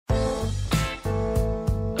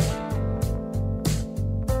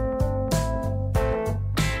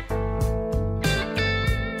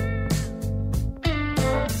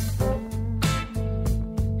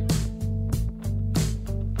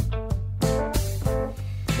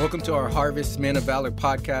Welcome to our Harvest Men of Valor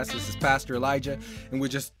podcast. This is Pastor Elijah, and we're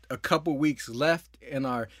just a couple weeks left in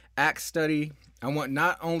our Acts study. I want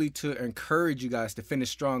not only to encourage you guys to finish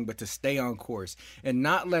strong, but to stay on course and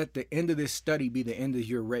not let the end of this study be the end of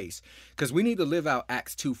your race, because we need to live out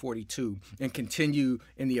Acts 2:42 and continue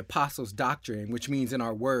in the apostles' doctrine, which means in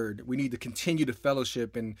our word. We need to continue to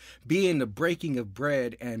fellowship and be in the breaking of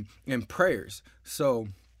bread and in prayers. So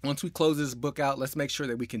once we close this book out, let's make sure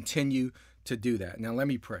that we continue to do that. Now, let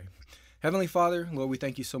me pray. Heavenly Father, Lord, we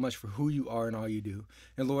thank you so much for who you are and all you do.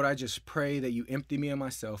 And Lord, I just pray that you empty me of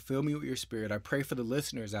myself, fill me with your spirit. I pray for the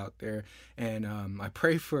listeners out there. And I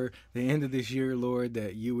pray for the end of this year, Lord,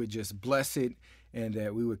 that you would just bless it and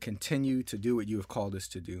that we would continue to do what you have called us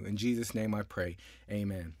to do. In Jesus' name I pray.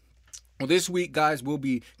 Amen. Well, this week, guys, we'll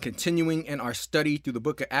be continuing in our study through the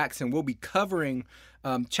book of Acts, and we'll be covering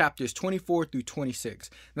chapters 24 through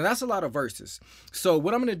 26. Now, that's a lot of verses. So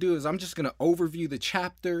what I'm going to do is I'm just going to overview the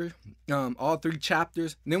chapter, all three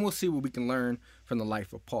chapters, and then we'll see what we can learn from the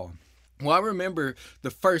life of Paul. Well, I remember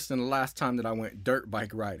the first and the last time that I went dirt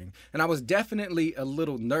bike riding, and I was definitely a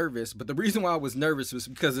little nervous, but the reason why I was nervous was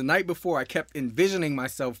because the night before I kept envisioning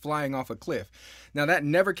myself flying off a cliff. Now, that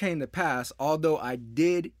never came to pass, although I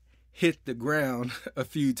did hit the ground a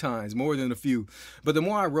few times, more than a few. But the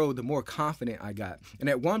more I rode, the more confident I got. And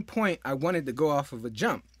at one point, I wanted to go off of a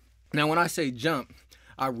jump. Now, when I say jump,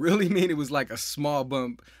 I really mean it was like a small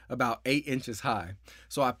bump about 8 inches high.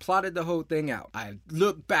 So I plotted the whole thing out. I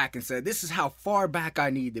looked back and said, this is how far back I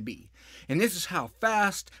need to be. And this is how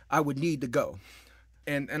fast I would need to go.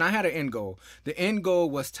 And I had an end goal. The end goal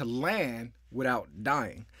was to land without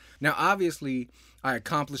dying. Now, obviously, I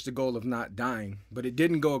accomplished the goal of not dying, but it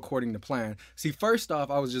didn't go according to plan. See, first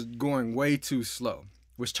off, I was just going way too slow,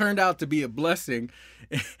 which turned out to be a blessing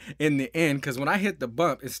in the end, because when I hit the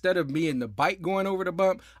bump, instead of me and the bike going over the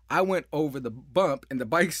bump, I went over the bump and the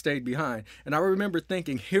bike stayed behind. And I remember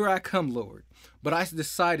thinking, here I come, Lord. But I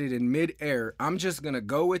decided in midair, I'm just going to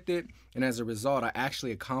go with it. And as a result, I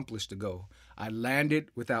actually accomplished the goal. I landed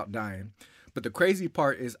without dying. But the crazy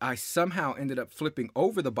part is I somehow ended up flipping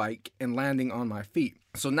over the bike and landing on my feet.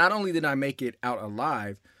 So not only did I make it out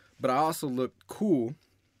alive, but I also looked cool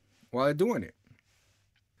while doing it.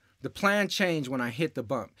 The plan changed when I hit the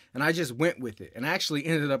bump, and I just went with it and actually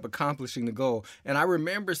ended up accomplishing the goal. And I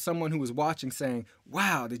remember someone who was watching saying,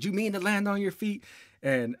 wow, did you mean to land on your feet?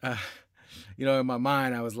 And, in my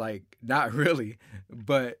mind, I was like, not really.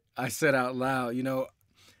 But I said out loud,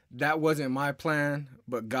 that wasn't my plan,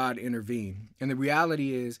 but God intervened. And the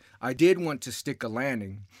reality is I did want to stick a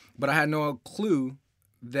landing, but I had no clue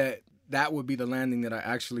that that would be the landing that I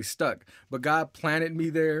actually stuck. But God planted me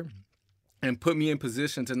there and put me in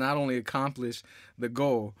position to not only accomplish the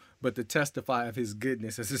goal, but to testify of his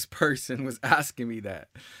goodness as this person was asking me that.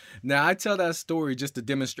 Now, I tell that story just to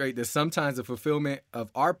demonstrate that sometimes the fulfillment of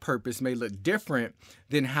our purpose may look different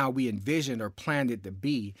than how we envisioned or planned it to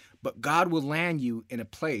be, but God will land you in a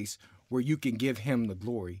place where you can give him the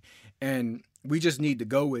glory. And we just need to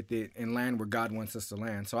go with it and land where God wants us to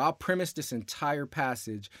land. So I'll premise this entire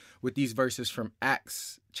passage with these verses from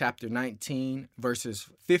Acts chapter 19, verses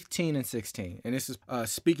 15 and 16. And this is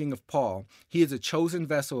speaking of Paul. He is a chosen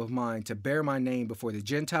vessel of mine to bear my name before the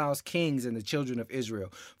Gentiles, kings, and the children of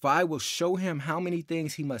Israel. For I will show him how many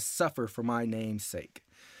things he must suffer for my name's sake.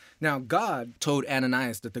 Now, God told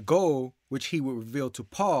Ananias that the goal which he would reveal to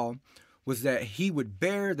Paul was that he would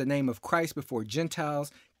bear the name of Christ before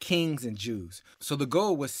Gentiles, kings, and Jews. So the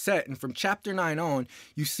goal was set, and from chapter 9 on,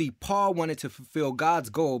 you see Paul wanted to fulfill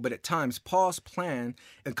God's goal, but at times Paul's plan,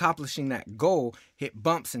 accomplishing that goal, hit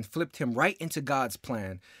bumps and flipped him right into God's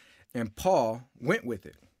plan. And Paul went with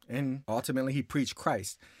it, and ultimately he preached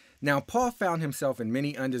Christ. Now, Paul found himself in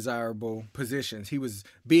many undesirable positions. He was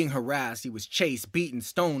being harassed, he was chased, beaten,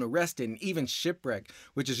 stoned, arrested, and even shipwrecked,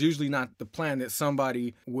 which is usually not the plan that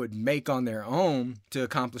somebody would make on their own to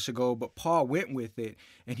accomplish a goal. But Paul went with it,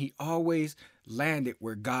 and he always landed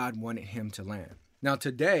where God wanted him to land. Now,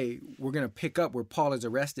 today, we're going to pick up where Paul is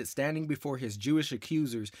arrested, standing before his Jewish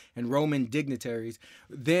accusers and Roman dignitaries.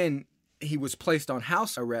 Then he was placed on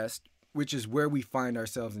house arrest, which is where we find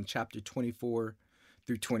ourselves in chapter 24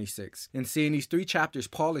 through 26. And see, in these 3 chapters,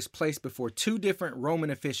 Paul is placed before 2 different Roman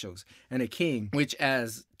officials and a king, which,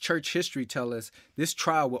 as church history tells us, this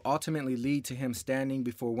trial will ultimately lead to him standing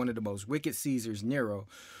before one of the most wicked Caesars, Nero,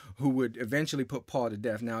 who would eventually put Paul to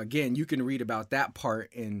death. Now, again, you can read about that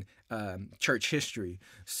part in church history.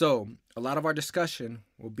 So a lot of our discussion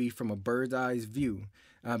will be from a bird's eye view.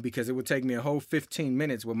 Because it would take me a whole 15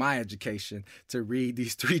 minutes with my education to read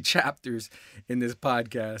these 3 chapters in this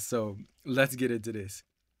podcast. So let's get into this.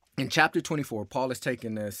 In chapter 24, Paul is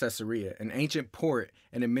taken to Caesarea, an ancient port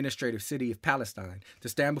and administrative city of Palestine, to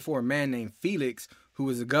stand before a man named Felix, who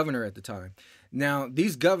was a governor at the time. Now,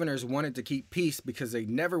 these governors wanted to keep peace because they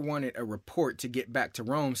never wanted a report to get back to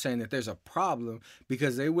Rome saying that there's a problem,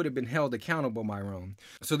 because they would have been held accountable by Rome.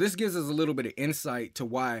 So this gives us a little bit of insight to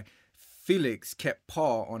why Felix kept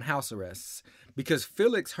Paul on house arrests, because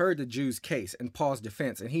Felix heard the Jews' case and Paul's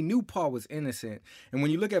defense, and he knew Paul was innocent. And when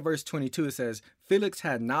you look at verse 22, it says, Felix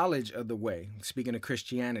had knowledge of the way, speaking of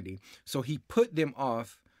Christianity, so he put them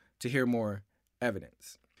off to hear more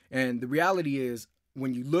evidence. And the reality is,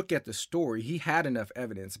 when you look at the story, he had enough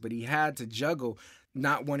evidence, but he had to juggle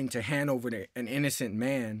not wanting to hand over an innocent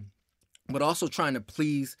man, but also trying to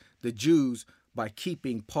please the Jews by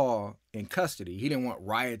keeping Paul in custody. He didn't want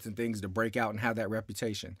riots and things to break out and have that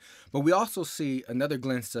reputation. But we also see another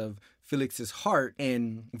glimpse of Felix's heart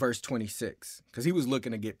in verse 26, because he was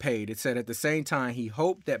looking to get paid. It said, at the same time, he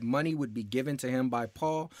hoped that money would be given to him by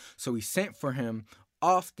Paul, so he sent for him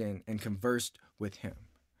often and conversed with him.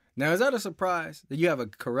 Now, is that a surprise that you have a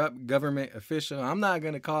corrupt government official? I'm not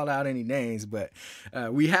going to call out any names, but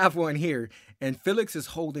we have one here. And Felix is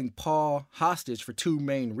holding Paul hostage for two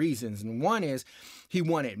main reasons. And one is he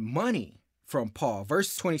wanted money from Paul.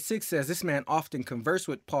 Verse 26 says this man often conversed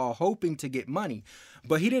with Paul hoping to get money,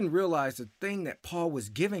 but he didn't realize the thing that Paul was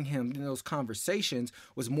giving him in those conversations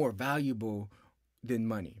was more valuable than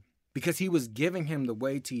money, because he was giving him the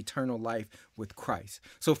way to eternal life with Christ.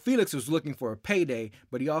 So Felix was looking for a payday,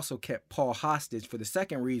 but he also kept Paul hostage for the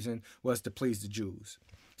second reason, was to please the Jews.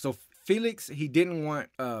 So Felix, he didn't want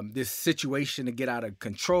this situation to get out of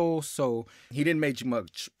control, so he didn't make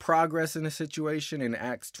much progress in the situation. In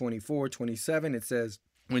Acts 24:27, it says,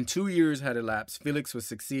 when 2 years had elapsed, Felix was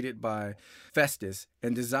succeeded by Festus,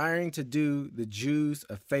 and desiring to do the Jews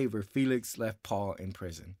a favor, Felix left Paul in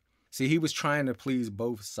prison. See, he was trying to please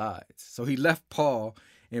both sides. So he left Paul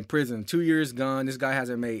in prison. 2 years gone. This guy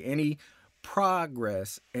hasn't made any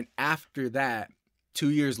progress. And after that, 2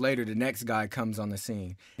 years later, the next guy comes on the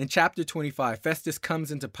scene. In chapter 25, Festus comes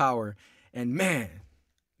into power, and man,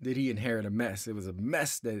 did he inherit a mess. It was a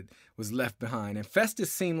mess that was left behind. And Festus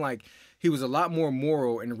seemed like he was a lot more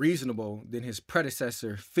moral and reasonable than his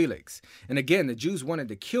predecessor, Felix. And again, the Jews wanted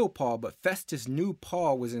to kill Paul, but Festus knew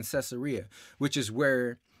Paul was in Caesarea, which is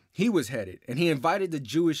where he was headed, and he invited the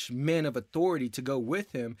Jewish men of authority to go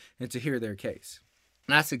with him and to hear their case.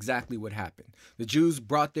 And that's exactly what happened. The Jews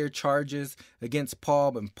brought their charges against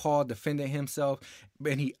Paul, and Paul defended himself,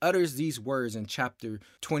 and he utters these words in chapter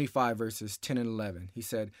 25, verses 10 and 11. He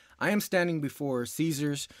said, I am standing before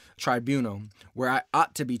Caesar's tribunal, where I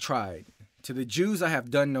ought to be tried. To the Jews I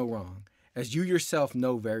have done no wrong, as you yourself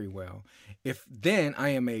know very well. If then I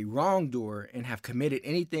am a wrongdoer and have committed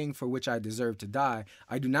anything for which I deserve to die,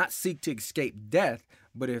 I do not seek to escape death,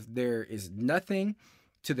 but if there is nothing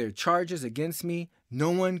to their charges against me, no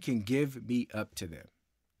one can give me up to them.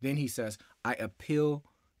 Then he says, I appeal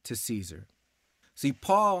to Caesar. See,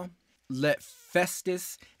 Paul let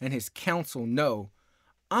Festus and his council know,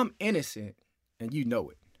 I'm innocent and you know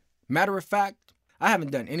it. Matter of fact, I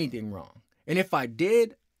haven't done anything wrong. And if I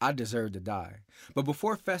did, I deserve to die. But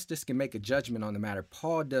before Festus can make a judgment on the matter,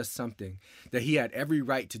 Paul does something that he had every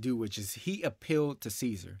right to do, which is he appealed to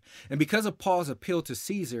Caesar. And because of Paul's appeal to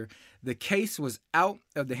Caesar, the case was out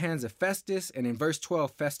of the hands of Festus. And in verse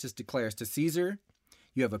 12, Festus declares, to Caesar,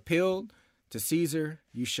 you have appealed, to Caesar,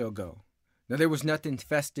 you shall go. Now, there was nothing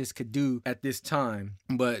Festus could do at this time,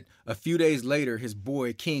 but a few days later, his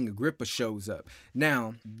boy, King Agrippa, shows up.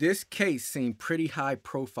 Now, this case seemed pretty high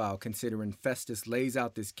profile considering Festus lays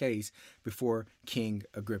out this case before King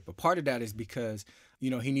Agrippa. Part of that is because, he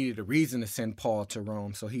needed a reason to send Paul to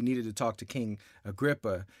Rome, so he needed to talk to King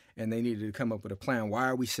Agrippa, and they needed to come up with a plan. Why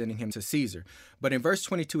are we sending him to Caesar? But in verse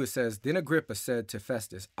 22, it says, then Agrippa said to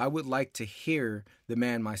Festus, I would like to hear the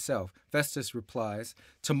man myself. Festus replies,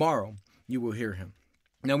 tomorrow you will hear him.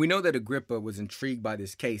 Now, we know that Agrippa was intrigued by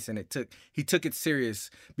this case, and he took it serious,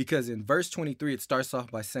 because in verse 23, it starts off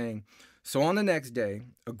by saying, so on the next day,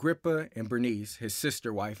 Agrippa and Bernice, his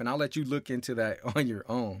sister wife, and I'll let you look into that on your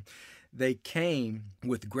own, they came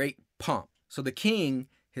with great pomp. So the king,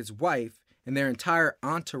 his wife, and their entire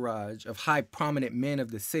entourage of high prominent men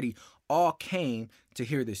of the city all came to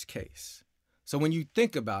hear this case. So when you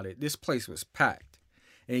think about it, this place was packed.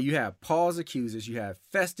 And you have Paul's accusers, you have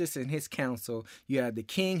Festus and his council, you have the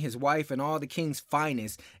king, his wife, and all the king's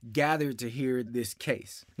finest gathered to hear this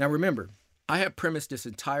case. Now remember, I have premised this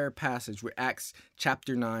entire passage with Acts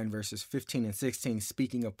chapter 9, verses 15 and 16,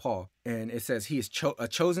 speaking of Paul. And it says, he is a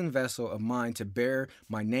chosen vessel of mine to bear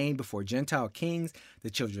my name before Gentile kings, the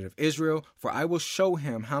children of Israel, for I will show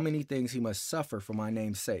him how many things he must suffer for my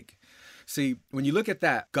name's sake. See, when you look at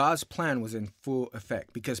that, God's plan was in full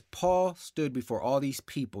effect because Paul stood before all these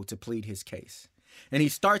people to plead his case. And he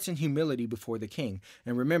starts in humility before the king.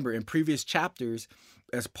 And remember, in previous chapters,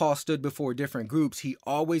 as Paul stood before different groups, he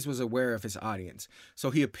always was aware of his audience.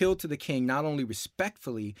 So he appealed to the king not only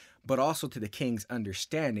respectfully, but also to the king's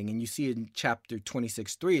understanding. And you see in chapter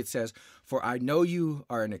 26:3, it says, for I know you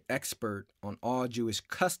are an expert on all Jewish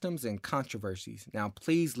customs and controversies. Now,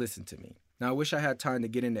 please listen to me. Now, I wish I had time to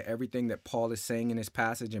get into everything that Paul is saying in this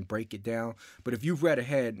passage and break it down. But if you've read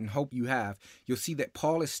ahead, and hope you have, you'll see that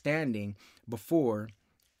Paul is standing before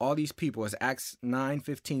all these people, as Acts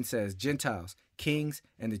 9:15 says, Gentiles, kings,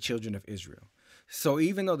 and the children of Israel. So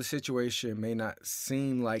even though the situation may not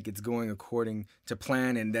seem like it's going according to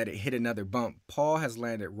plan and that it hit another bump, Paul has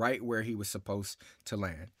landed right where he was supposed to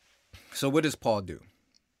land. So what does Paul do?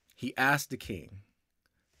 He asks the king,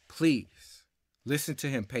 please listen to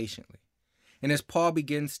him patiently. And as Paul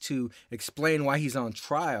begins to explain why he's on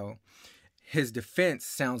trial, his defense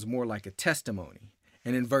sounds more like a testimony.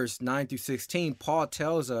 And in verse 9 through 16, Paul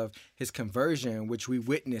tells of his conversion, which we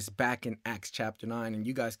witnessed back in Acts chapter 9. And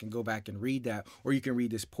you guys can go back and read that, or you can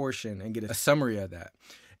read this portion and get a summary of that.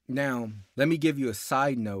 Now, let me give you a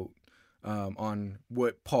side note on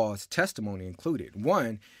what Paul's testimony included.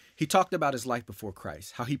 One, he talked about his life before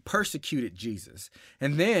Christ, how he persecuted Jesus.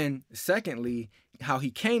 And then, secondly, how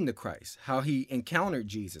he came to Christ, how he encountered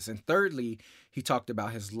Jesus. And thirdly, he talked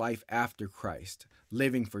about his life after Christ,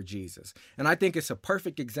 living for Jesus. And I think it's a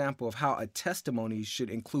perfect example of how a testimony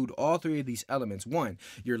should include all three of these elements. One,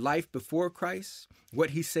 your life before Christ,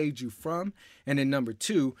 what he saved you from. And then number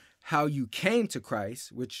two, how you came to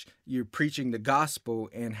Christ, which you're preaching the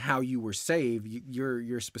gospel, and how you were saved,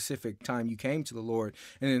 your specific time you came to the Lord.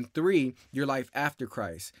 And then three, your life after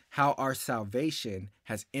Christ, how our salvation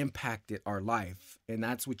has impacted our life. And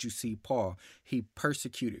that's what you see Paul. He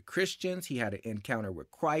persecuted Christians. He had an encounter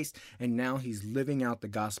with Christ. And now he's living out the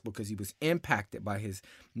gospel because he was impacted by his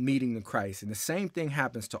meeting the Christ. And the same thing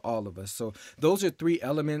happens to all of us. So those are three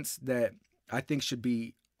elements that I think should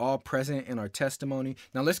be all present in our testimony.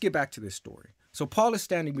 Now let's get back to this story. So Paul is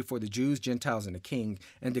standing before the Jews, Gentiles, and the king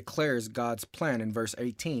and declares God's plan. In verse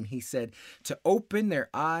 18, he said, to open their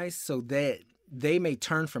eyes so that they may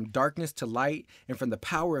turn from darkness to light and from the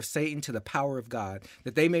power of Satan to the power of God,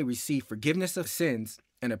 that they may receive forgiveness of sins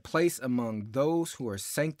and a place among those who are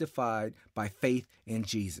sanctified by faith in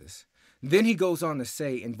Jesus. Then he goes on to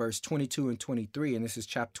say in verse 22 and 23, and this is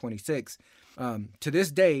chapter 26, to this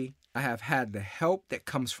day, I have had the help that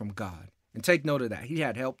comes from God. And take note of that. He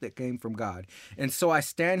had help that came from God. And so I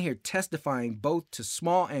stand here testifying both to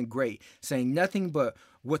small and great, saying nothing but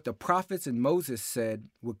what the prophets and Moses said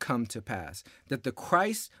would come to pass, that the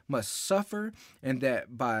Christ must suffer, and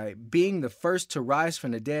that by being the first to rise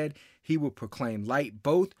from the dead, he will proclaim light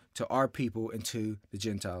both to our people and to the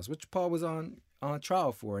Gentiles, which Paul was on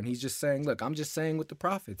trial for. And he's just saying, look, I'm just saying what the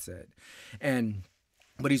prophet said.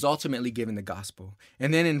 But he's ultimately given the gospel.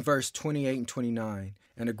 And then in verse 28 and 29,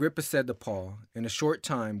 and Agrippa said to Paul, in a short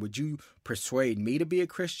time, would you persuade me to be a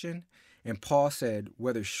Christian? And Paul said,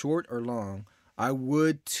 whether short or long, I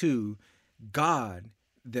would to God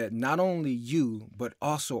that not only you, but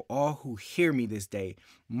also all who hear me this day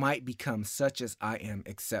might become such as I am,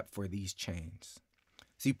 except for these chains.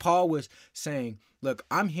 See, Paul was saying, look,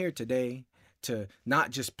 I'm here today to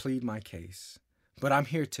not just plead my case, but I'm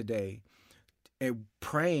here today and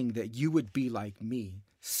praying that you would be like me,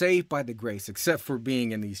 saved by the grace, except for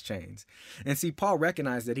being in these chains. And see, Paul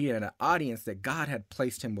recognized that he had an audience that God had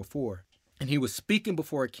placed him before. And he was speaking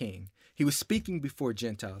before a king. He was speaking before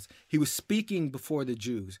Gentiles. He was speaking before the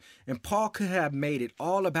Jews. And Paul could have made it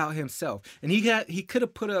all about himself. And he could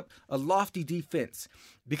have put up a lofty defense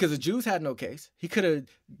because the Jews had no case. He could have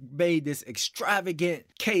made this extravagant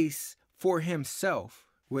case for himself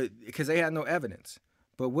because they had no evidence.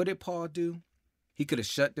 But what did Paul do? He could have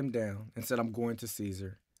shut them down and said, I'm going to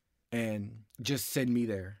Caesar and just send me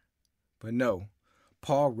there. But no,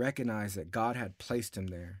 Paul recognized that God had placed him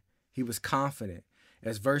there. He was confident.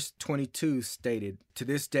 As verse 22 stated, to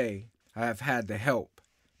this day, I have had the help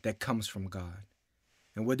that comes from God.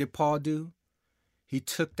 And what did Paul do? He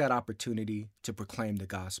took that opportunity to proclaim the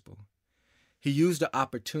gospel. He used the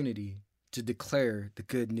opportunity to declare the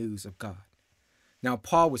good news of God. Now,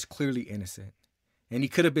 Paul was clearly innocent, and he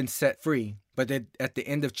could have been set free. But at the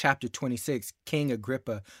end of chapter 26, King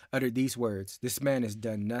Agrippa uttered these words, this man has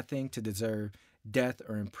done nothing to deserve death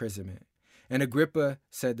or imprisonment. And Agrippa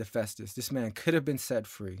said to Festus, this man could have been set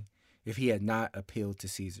free if he had not appealed to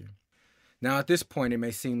Caesar. Now, at this point, it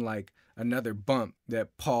may seem like another bump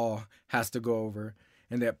that Paul has to go over,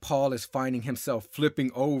 and that Paul is finding himself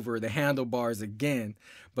flipping over the handlebars again.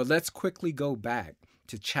 But let's quickly go back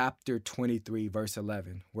to chapter 23, verse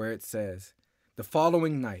 11, where it says, the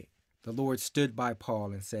following night, the Lord stood by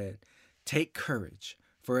Paul and said, take courage,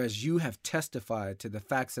 for as you have testified to the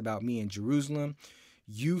facts about me in Jerusalem,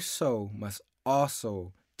 you so must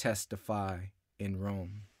also testify in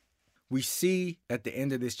Rome. We see at the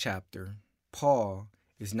end of this chapter, Paul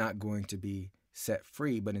is not going to be set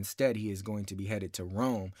free, but instead he is going to be headed to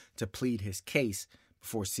Rome to plead his case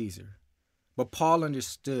before Caesar. But Paul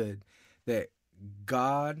understood that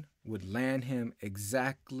God would land him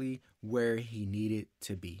exactly where he needed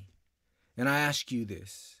to be. And I ask you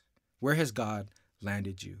this, where has God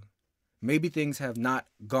landed you? Maybe things have not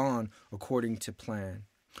gone according to plan.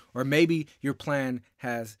 Or maybe your plan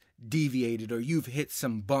has deviated, or you've hit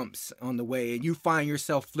some bumps on the way and you find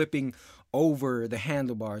yourself flipping over the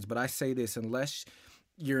handlebars. But I say this, unless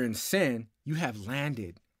you're in sin, you have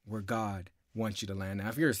landed where God wants you to land. Now,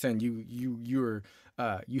 if you're in sin, you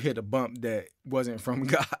hit a bump that wasn't from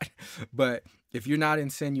God. But if you're not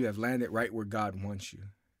in sin, you have landed right where God wants you.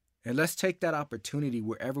 And let's take that opportunity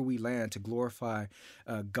wherever we land to glorify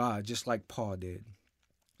God, just like Paul did.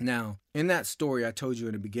 Now, in that story, I told you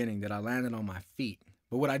in the beginning that I landed on my feet.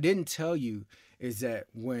 But what I didn't tell you is that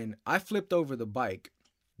when I flipped over the bike,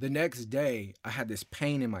 the next day I had this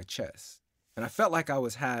pain in my chest. And I felt like I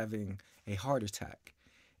was having a heart attack.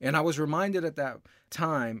 And I was reminded at that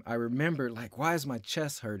time, I remembered, like, why is my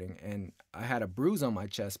chest hurting? And I had a bruise on my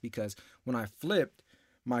chest because when I flipped,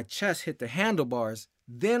 my chest hit the handlebars.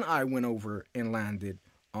 Then I went over and landed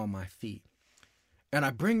on my feet. And I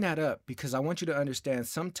bring that up because I want you to understand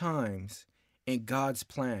sometimes in God's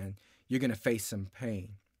plan, you're going to face some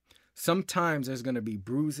pain. Sometimes there's going to be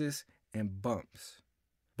bruises and bumps.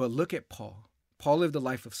 But look at Paul. Paul lived a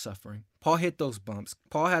life of suffering. Paul hit those bumps.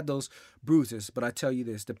 Paul had those bruises. But I tell you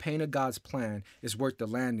this, the pain of God's plan is worth the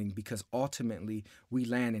landing because ultimately we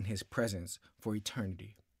land in his presence for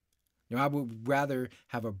eternity. You know, I would rather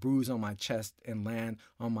have a bruise on my chest and land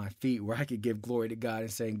on my feet where I could give glory to God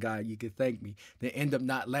and say, God, you could thank me, than end up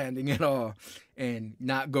not landing at all and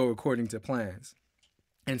not go according to plans.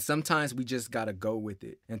 And sometimes we just got to go with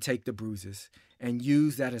it and take the bruises and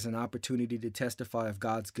use that as an opportunity to testify of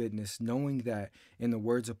God's goodness, knowing that in the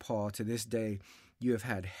words of Paul, to this day, you have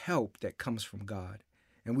had help that comes from God.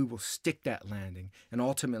 And we will stick that landing and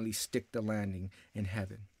ultimately stick the landing in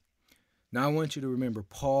heaven. Now, I want you to remember,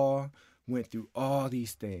 Paul went through all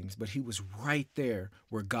these things, but he was right there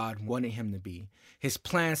where God wanted him to be. His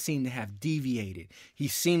plan seemed to have deviated. He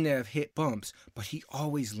seemed to have hit bumps, but he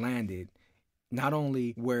always landed not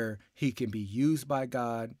only where he can be used by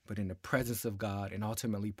God, but in the presence of God. And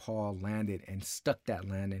ultimately, Paul landed and stuck that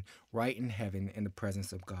landing right in heaven in the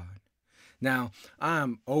presence of God. Now,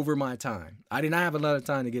 I'm over my time. I did not have a lot of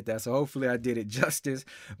time to get that, so hopefully I did it justice.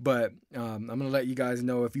 But I'm going to let you guys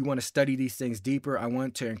know, if you want to study these things deeper, I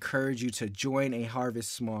want to encourage you to join a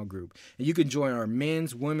Harvest small group. And you can join our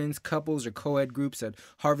men's, women's, couples, or co-ed groups at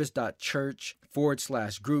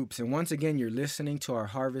harvest.church/groups. And once again, you're listening to our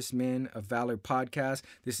Harvest Men of Valor podcast.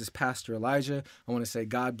 This is Pastor Elijah. I want to say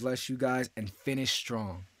God bless you guys and finish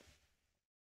strong.